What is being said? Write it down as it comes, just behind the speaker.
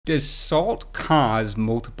Does salt cause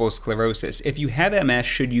multiple sclerosis? If you have MS,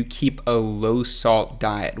 should you keep a low salt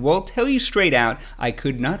diet? Well, I'll tell you straight out, I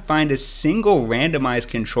could not find a single randomized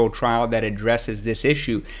controlled trial that addresses this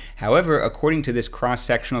issue. However, according to this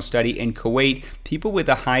cross-sectional study in Kuwait, people with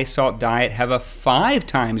a high salt diet have a 5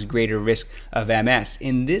 times greater risk of MS.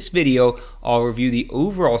 In this video, I'll review the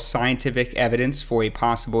overall scientific evidence for a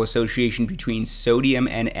possible association between sodium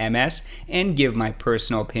and MS and give my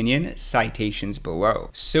personal opinion, citations below.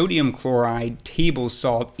 Sodium chloride, table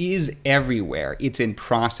salt, is everywhere. It's in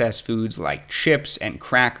processed foods like chips and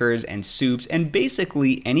crackers and soups and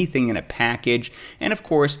basically anything in a package. And of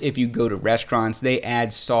course, if you go to restaurants, they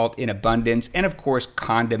add salt in abundance. And of course,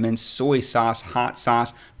 condiments, soy sauce, hot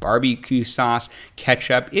sauce, barbecue sauce,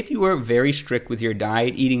 ketchup. If you are very strict with your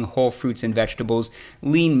diet, eating whole fruits and vegetables,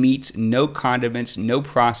 lean meats, no condiments, no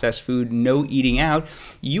processed food, no eating out,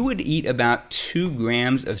 you would eat about 2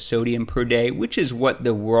 grams of sodium per day, which is what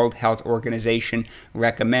the World Health Organization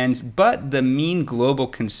recommends, but the mean global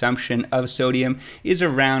consumption of sodium is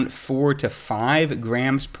around 4 to 5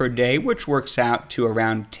 grams per day, which works out to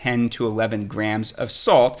around 10 to 11 grams of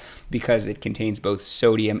salt because it contains both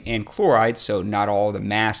sodium and chloride, so not all the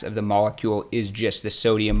mass of the molecule is just the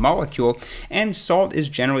sodium molecule, and salt is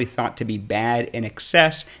generally thought to be bad in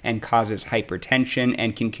excess and causes hypertension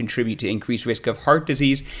and can contribute to increased risk of heart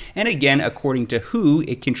disease, and again, according to WHO,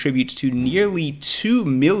 it contributes to nearly 2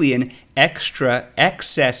 million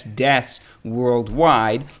excess deaths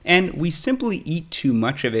worldwide, and we simply eat too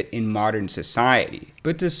much of it in modern society.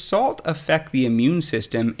 But does salt affect the immune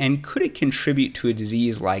system, and could it contribute to a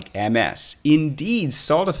disease like MS? Indeed,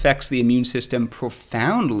 salt affects the immune system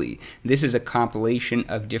profoundly. This is a compilation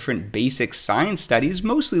of different basic science studies,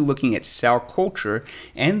 mostly looking at cell culture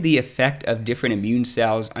and the effect of different immune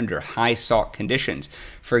cells under high salt conditions.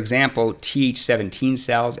 For example, Th17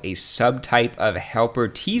 cells, a subtype of helper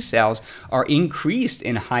T cells, are increased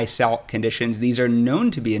in high salt conditions. These are known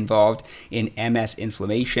to be involved in MS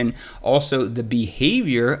inflammation. Also, the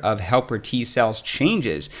behavior of helper T cells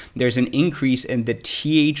changes. There's an increase in the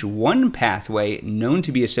Th1 pathway known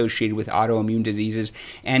to be associated with autoimmune diseases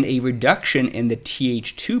and a reduction in the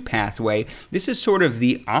Th2 pathway. This is sort of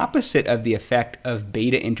the opposite of the effect of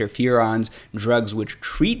beta interferons, drugs which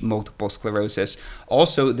treat multiple sclerosis.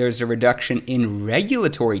 Also, there's a reduction in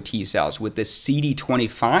regulatory T cells with the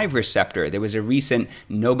CD25 receptor. There was a recent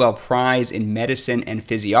Nobel Prize in Medicine and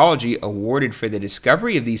Physiology awarded for the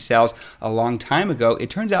discovery of these cells a long time ago. It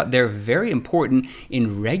turns out they're very important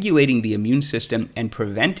in regulating the immune system and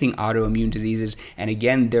preventing autoimmune diseases, and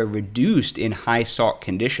again, they're reduced in high salt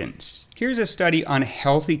conditions. Here's a study on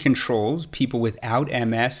healthy controls, people without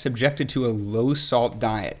MS subjected to a low salt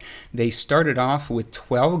diet. They started off with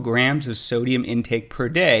 12 grams of sodium intake per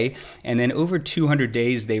day, and then over 200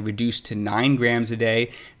 days they reduced to 9 grams a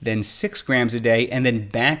day, then 6 grams a day, and then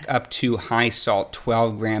back up to high salt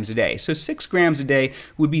 12 grams a day. So 6 grams a day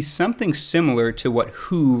would be something similar to what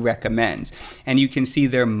WHO recommends. And you can see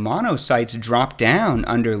their monocytes drop down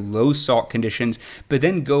under low salt conditions, but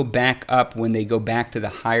then go back up when they go back to the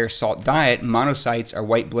higher salt diet. Monocytes are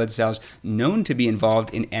white blood cells known to be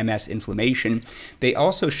involved in MS inflammation. They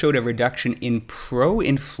also showed a reduction in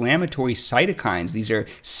pro-inflammatory cytokines. These are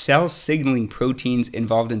cell signaling proteins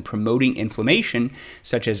involved in promoting inflammation,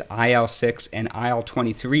 such as IL-6 and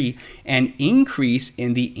IL-23, and increase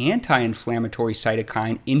in the anti-inflammatory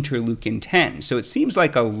cytokine interleukin-10. So it seems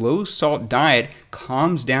like a low-salt diet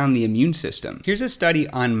calms down the immune system. Here's a study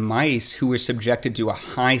on mice who were subjected to a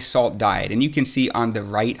high-salt diet, and you can see on the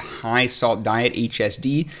right high salt diet,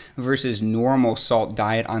 HSD, versus normal salt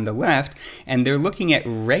diet on the left, and they're looking at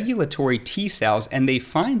regulatory T cells, and they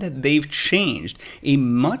find that they've changed. A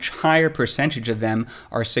much higher percentage of them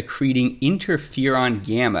are secreting interferon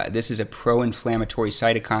gamma. This is a pro-inflammatory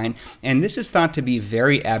cytokine, and this is thought to be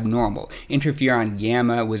very abnormal. Interferon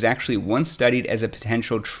gamma was actually once studied as a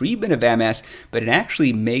potential treatment of MS, but it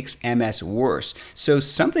actually makes MS worse. So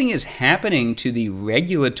something is happening to the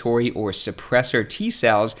regulatory or suppressor T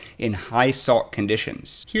cells in high salt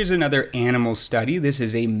conditions. Here's another animal study. This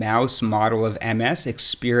is a mouse model of MS,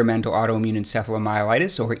 experimental autoimmune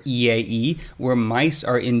encephalomyelitis, or EAE, where mice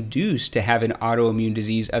are induced to have an autoimmune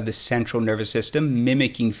disease of the central nervous system,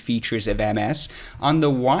 mimicking features of MS. On the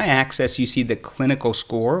y-axis, you see the clinical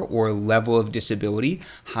score, or level of disability.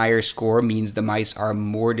 Higher score means the mice are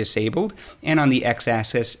more disabled, and on the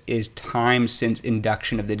x-axis is time since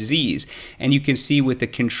induction of the disease. And you can see with the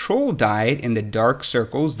control diet in the dark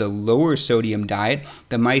circles, the lower sodium diet,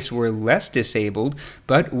 the mice were less disabled,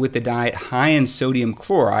 but with the diet high in sodium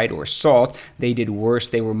chloride or salt, they did worse.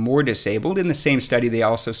 They were more disabled. In the same study, they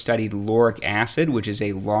also studied lauric acid, which is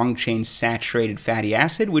a long-chain saturated fatty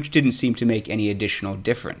acid, which didn't seem to make any additional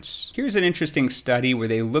difference. Here's an interesting study where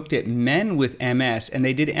they looked at men with MS and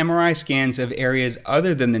they did MRI scans of areas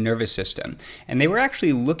other than the nervous system. And they were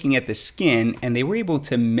actually looking at the skin, and they were able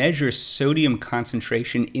to measure sodium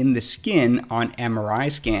concentration in the skin on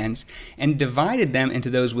MRI scans and divided them into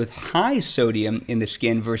those with high sodium in the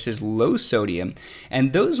skin versus low sodium.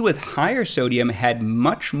 And those with higher sodium had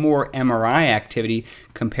much more MRI activity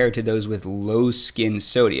compared to those with low skin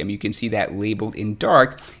sodium. You can see that labeled in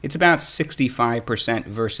dark. It's about 65%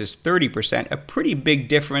 versus 30%, a pretty big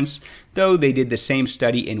difference, though they did the same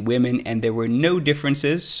study in women and there were no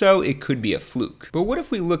differences, so it could be a fluke. But what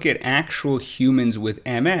if we look at actual humans with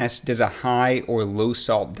MS? Does a high or low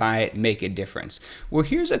salt diet make a difference? Well,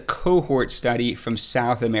 here's a cohort study from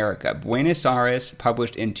South America, Buenos Aires,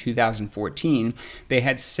 published in 2014. They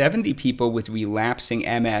had 70 people with relapsing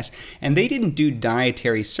MS, and they didn't do dietary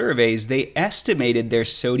surveys. They estimated their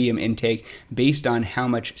sodium intake based on how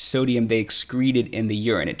much sodium they excreted in the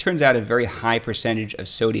urine. It turns out a very high percentage of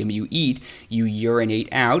sodium you eat, you urinate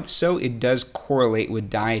out, so it does correlate with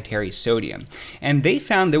dietary sodium. And they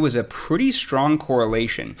found there was a pretty strong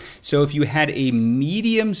correlation. So if you had a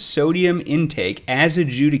medium sodium intake as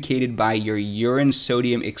adjudicated by your urine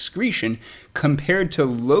sodium excretion, compared to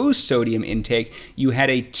low sodium intake, you had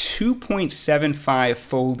a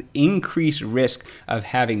 2.75-fold increased risk of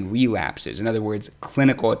having relapses. In other words,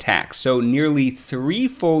 clinical attacks. So nearly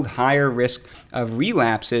 3-fold higher risk of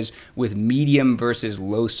relapses with medium versus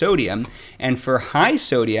low sodium. And for high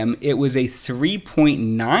sodium, it was a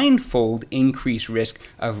 3.9-fold increased risk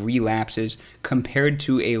of relapses compared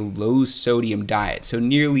to a low sodium diet. So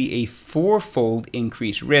nearly a 4-fold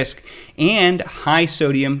increased risk. And high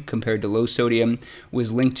sodium compared to low sodium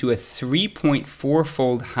was linked to a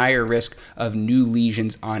 3.4-fold higher risk of new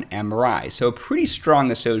lesions on MRI. So a pretty strong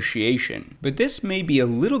association. But this may be a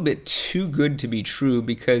little bit too good to be true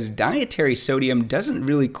because dietary sodium doesn't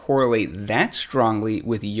really correlate that strongly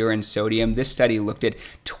with urine sodium. This study looked at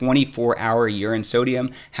 24-hour urine sodium,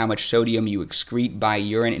 how much sodium you excrete by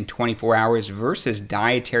urine in 24 hours versus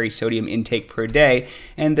dietary sodium intake per day,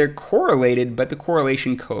 and they're correlated, but the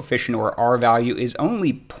correlation coefficient, or R value, is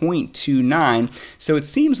only 0.29, so it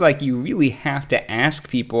seems like you really have to ask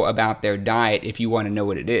people about their diet if you want to know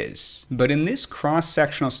what it is. But in this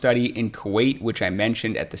cross-sectional study in Kuwait, which I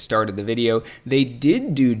mentioned at the start of the video, they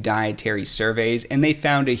did do dietary surveys, and they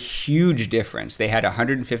found a huge difference. They had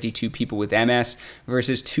 152 people with MS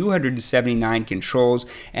versus 279 controls,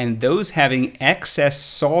 and those having excess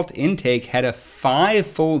salt intake had a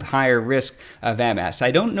 5-fold higher risk of MS.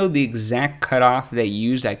 I don't know the exact cutoff they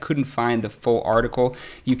used. I couldn't find the full article.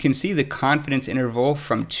 You can see the confidence interval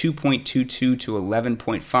from 2.22 to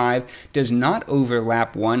 11.5 does not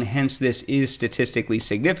overlap 1, hence this is statistically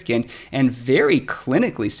significant and very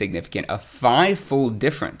clinically significant, a 5-fold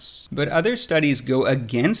difference. But other studies go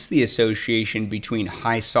against the association between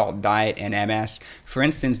high salt diet and MS. For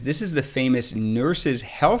instance, this is the famous Nurses'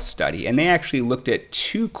 Health Study, and they actually looked at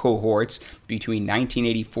 2 cohorts between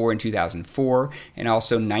 1984 and 2004, and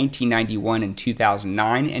also 1991 and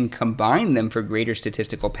 2009, and combined them for greater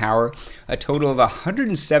statistical power, a total of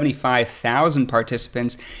 175,000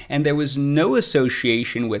 participants, and there was no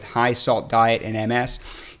association with high salt diet and MS.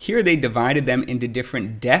 Here they divided them into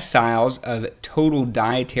different deciles of total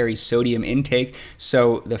dietary sodium intake.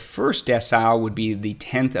 So the first decile would be the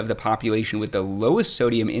 10th of the population with the lowest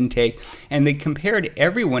sodium intake, and they compared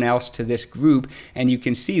everyone else to this group, and you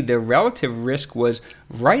can see the relative risk was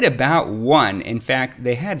right about 1. In fact,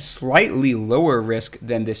 they had slightly lower risk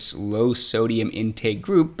than this low sodium intake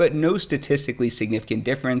group, but no statistically significant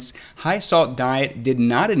difference. High salt diet did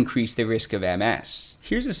not increase the risk of MS.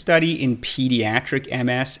 Here's a study in pediatric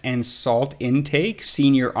MS and salt intake.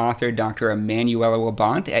 Senior author Dr. Emanuela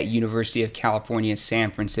Wabant at University of California, San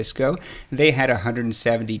Francisco. They had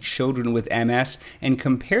 170 children with MS and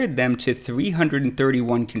compared them to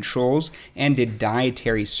 331 controls and did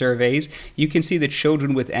dietary surveys. You can see the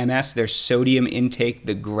children with MS, their sodium intake,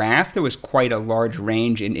 the graph, there was quite a large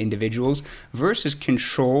range in individuals versus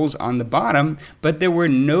controls on the bottom, but there were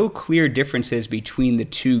no clear differences between the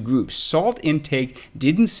two groups. Salt intake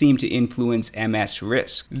didn't seem to influence MS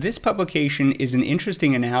risk. This publication is an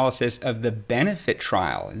interesting analysis of the benefit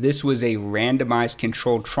trial. This was a randomized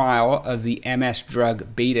controlled trial of the MS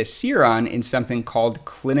drug beta-seron in something called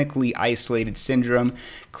clinically isolated syndrome.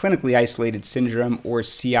 Clinically isolated syndrome, or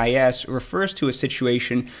CIS, refers to a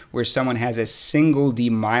situation where someone has a single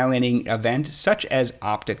demyelinating event, such as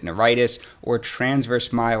optic neuritis or transverse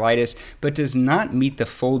myelitis, but does not meet the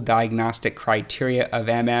full diagnostic criteria of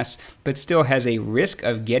MS, but still has a risk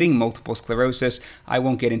of getting multiple sclerosis. I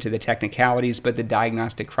won't get into the technicalities, but the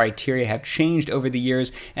diagnostic criteria have changed over the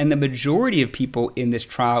years, and the majority of people in this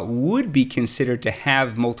trial would be considered to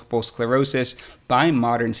have multiple sclerosis by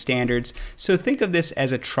modern standards. So think of this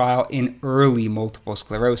as a trial in early multiple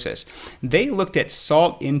sclerosis. They looked at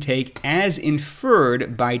salt intake as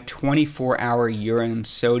inferred by 24-hour urine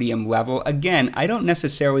sodium level. Again, I don't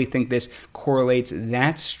necessarily think this correlates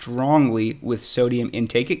that strongly with sodium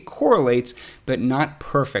intake. It correlates, but not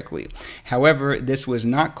perfectly. However, this was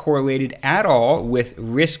not correlated at all with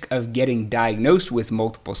risk of getting diagnosed with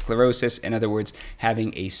multiple sclerosis, in other words,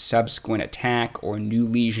 having a subsequent attack or new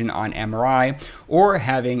lesion on MRI, or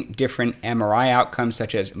having different MRI outcomes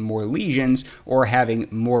such as more lesions, or having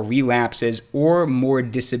more relapses, or more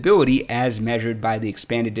disability as measured by the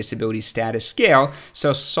Expanded Disability Status Scale.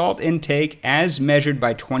 So salt intake as measured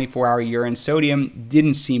by 24-hour urine sodium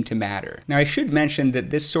didn't seem to matter. Now, I should mention that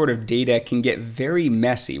this sort of data can get very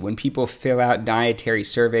messy. When people fill out dietary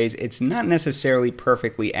surveys, it's not necessarily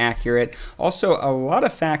perfectly accurate. Also, a lot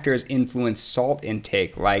of factors influence salt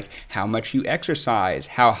intake, like how much you exercise,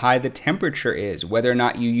 how high the temperature is, whether or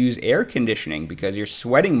not you use air conditioning because you're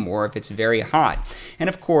sweating more if it's very hot. And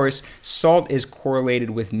of course, salt is correlated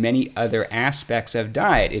with many other aspects of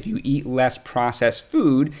diet. If you eat less processed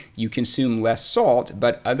food, you consume less salt,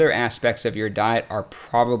 but other aspects of your diet are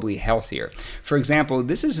probably healthier. For example,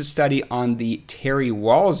 this is a study on the Terry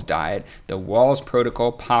Wahls diet, the Wahls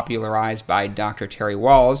protocol popularized by Dr. Terry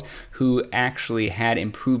Wahls, who actually had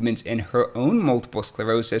improvements in her own multiple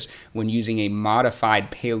sclerosis when using a modified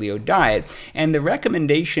paleo diet. And the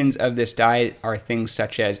recommendations of this diet are things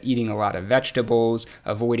such as eating a lot of vegetables,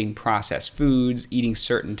 avoiding processed foods, eating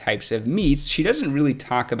certain types of meats. She doesn't really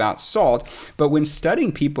talk about salt, but when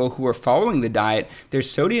studying people who are following the diet, their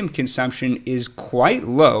sodium consumption is quite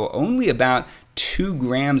low, only about 2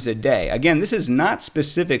 grams a day. Again, this is not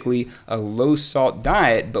specifically a low salt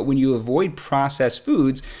diet, but when you avoid processed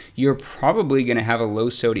foods, you're probably going to have a low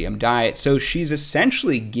sodium diet. So she's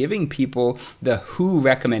essentially giving people the WHO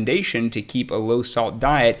recommendation to keep a low salt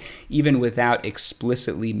diet, even without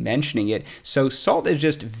explicitly mentioning it. So salt is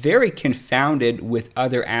just very confounded with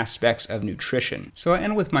other aspects of nutrition. So I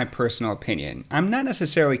end with my personal opinion. I'm not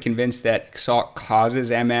necessarily convinced that salt causes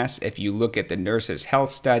MS. If you look at the Nurses'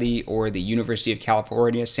 Health Study or the University of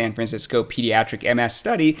California, San Francisco Pediatric MS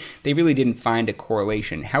Study, they really didn't find a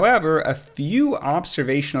correlation. However, a few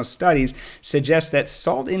observational studies suggest that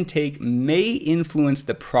salt intake may influence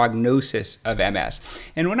the prognosis of MS.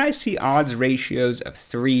 And when I see odds ratios of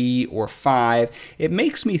 3 or 5, it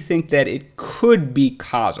makes me think that it could be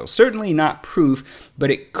causal. Certainly not proof,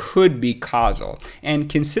 but it could be causal. And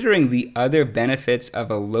considering the other benefits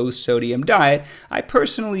of a low sodium diet, I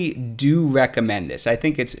personally do recommend this. I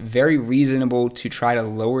think it's very reasonable to try to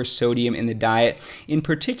lower sodium in the diet, in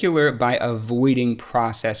particular by avoiding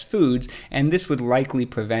processed foods, and this would likely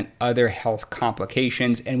prevent other health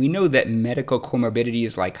complications. And we know that medical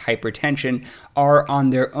comorbidities like hypertension are on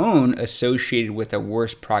their own associated with a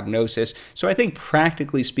worse prognosis. So I think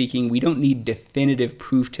practically speaking, we don't need definitive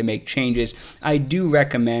proof to make changes. I do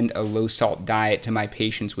recommend a low salt diet to my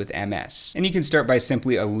patients with MS. And you can start by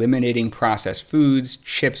simply eliminating processed foods,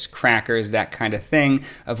 chips, crackers, that kind of thing,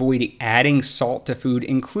 avoiding adding salt to food,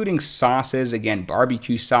 including sauces, again,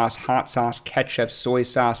 barbecue sauce, hot sauce, ketchup, soy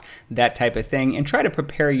sauce, that type of thing, and try to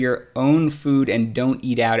prepare your own food and don't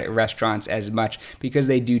eat out at restaurants as much because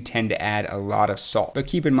they do tend to add a lot of salt. But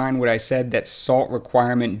keep in mind what I said, that salt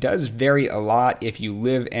requirement does vary a lot. If you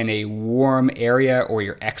live in a warm area or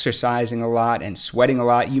you're exercising a lot and sweating a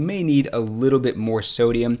lot, you may need a little bit more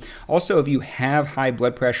sodium. Also, if you have high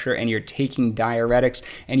blood pressure and you're taking diuretics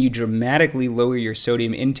and you dramatically lower your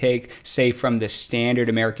sodium intake, say from the standard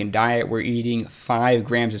American diet, we're eating 5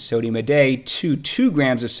 grams of sodium a day to 2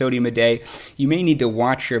 grams of sodium a day, you may need to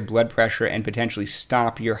watch your blood pressure and potentially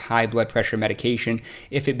stop your high blood pressure medication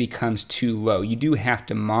if it becomes too low. You do have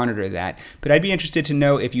to monitor that. But I'd be interested to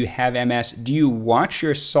know, if you have MS, do you watch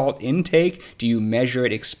your salt intake? Do you measure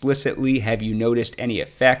it explicitly? Have you noticed any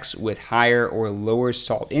effects with higher or lower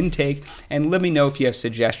salt intake? And let me know if you have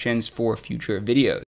suggestions for future videos.